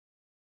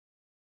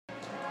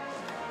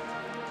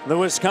The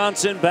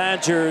Wisconsin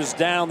Badgers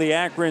down the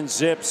Akron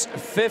Zips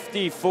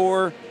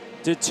 54-10.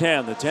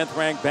 The 10th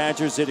ranked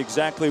Badgers did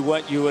exactly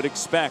what you would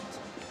expect.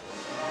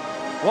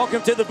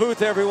 Welcome to the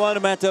booth, everyone.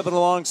 I'm Matt Dubbin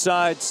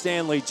alongside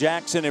Stanley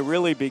Jackson. It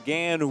really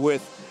began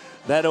with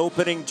that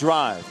opening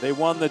drive. They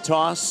won the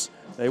toss,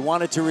 they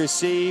wanted to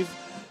receive,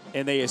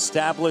 and they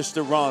established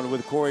the run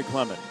with Corey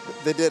Clement.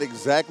 They did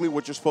exactly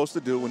what you're supposed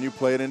to do when you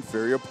play an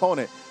inferior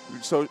opponent.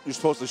 So you're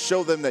supposed to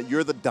show them that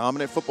you're the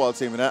dominant football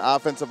team. And that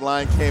offensive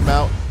line came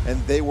out, and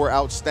they were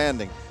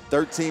outstanding.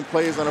 13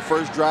 plays on the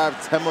first drive,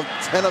 10 of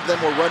them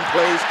were run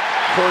plays.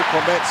 Corey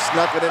Clement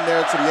snuck it in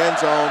there to the end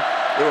zone.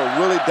 They were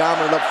really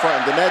dominant up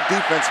front. And then that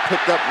defense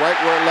picked up right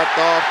where it left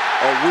off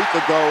a week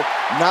ago,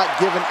 not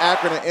giving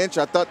Akron an inch.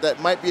 I thought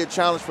that might be a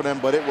challenge for them,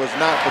 but it was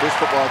not for this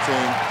football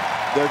team.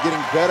 They're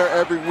getting better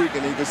every week,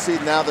 and you can see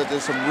now that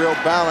there's some real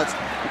balance,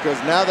 because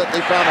now that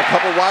they found a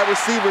couple wide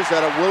receivers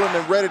that are willing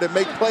and ready to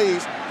make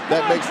plays,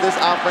 that makes this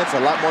offense a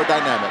lot more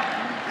dynamic.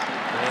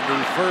 In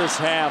the first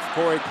half,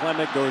 Corey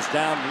Clement goes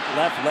down,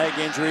 left leg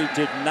injury,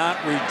 did not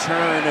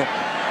return.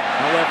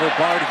 However,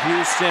 Bart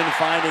Houston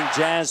finding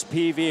Jazz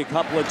Peavy, a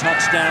couple of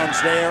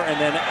touchdowns there, and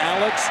then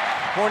Alex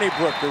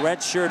Hornibrook, the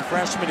redshirt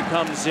freshman,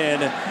 comes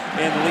in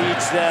and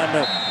leads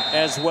them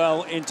as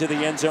well into the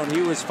end zone.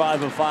 He was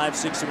 5 of 5,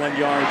 61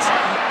 yards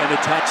and a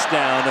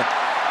touchdown.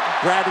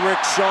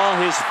 Bradrick Shaw,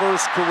 his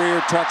first career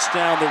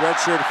touchdown, the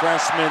redshirt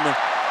freshman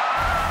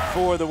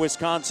for the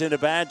Wisconsin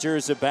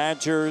Badgers. The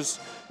Badgers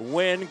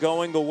win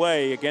going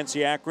away against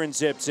the Akron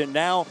Zips. And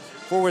now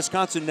for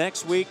Wisconsin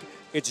next week,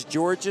 it's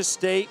Georgia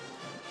State,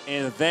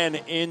 and then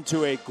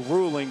into a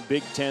grueling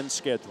Big Ten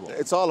schedule.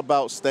 It's all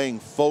about staying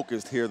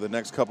focused here the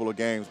next couple of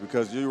games,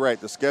 because you're right,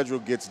 the schedule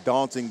gets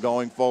daunting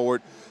going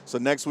forward. So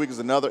next week is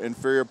another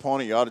inferior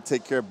opponent. You ought to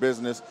take care of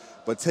business,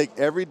 but take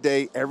every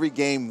day, every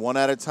game one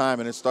at a time,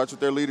 and it starts with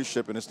their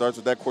leadership, and it starts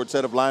with that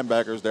quartet of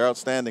linebackers. They're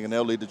outstanding, and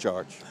they'll lead the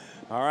charge.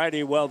 All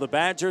righty, well, the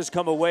Badgers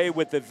come away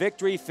with the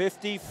victory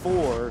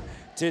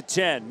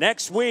 54-10.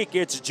 Next week,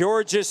 it's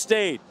Georgia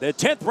State, the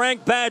 10th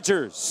ranked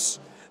Badgers,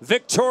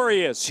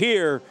 victorious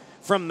here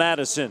from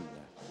Madison.